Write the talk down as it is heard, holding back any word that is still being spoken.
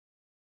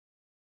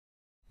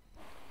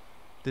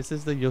This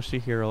is the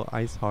Yoshihiro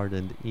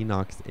Ice-Hardened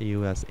Inox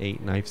AUS-8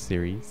 knife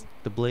series.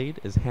 The blade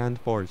is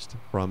hand-forged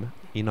from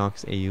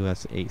Inox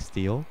AUS-8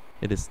 steel.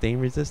 It is stain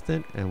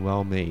resistant and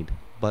well made,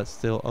 but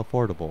still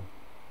affordable.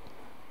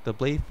 The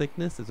blade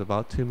thickness is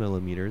about 2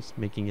 mm,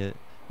 making it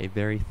a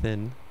very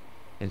thin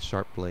and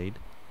sharp blade.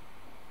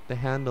 The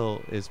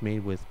handle is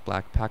made with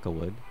black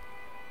pakka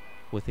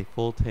with a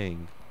full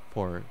tang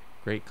for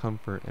great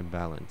comfort and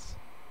balance.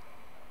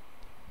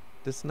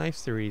 This knife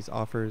series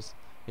offers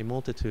a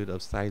multitude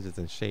of sizes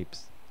and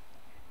shapes.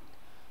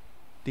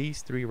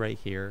 These three right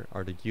here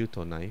are the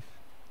Gyuto knife,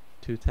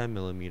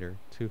 210mm,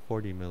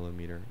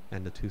 240mm,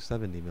 and the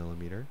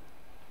 270mm,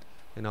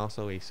 and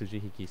also a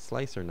Tsujihiki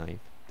slicer knife.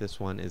 This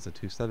one is a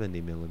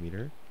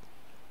 270mm,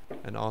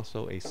 and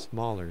also a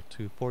smaller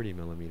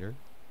 240mm.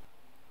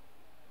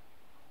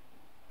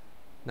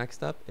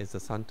 Next up is the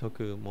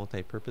Santoku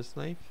multi-purpose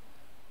knife,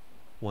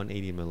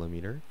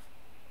 180mm.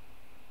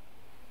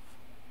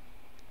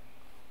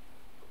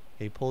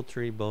 A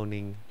poultry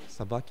boning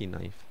sabaki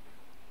knife,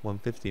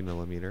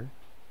 150mm.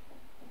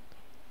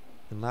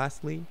 And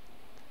lastly,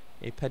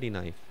 a petty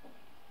knife.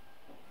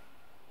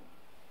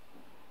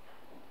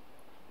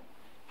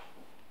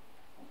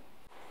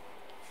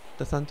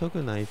 The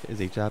Santoku knife is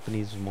a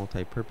Japanese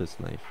multi-purpose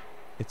knife.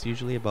 It's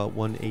usually about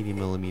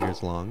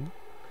 180mm long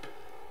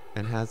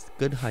and has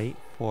good height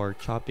for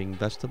chopping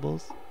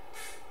vegetables,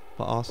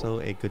 but also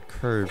a good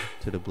curve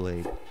to the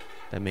blade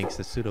that makes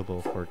it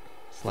suitable for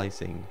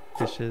slicing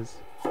fishes,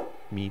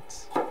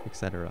 meats,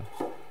 etc.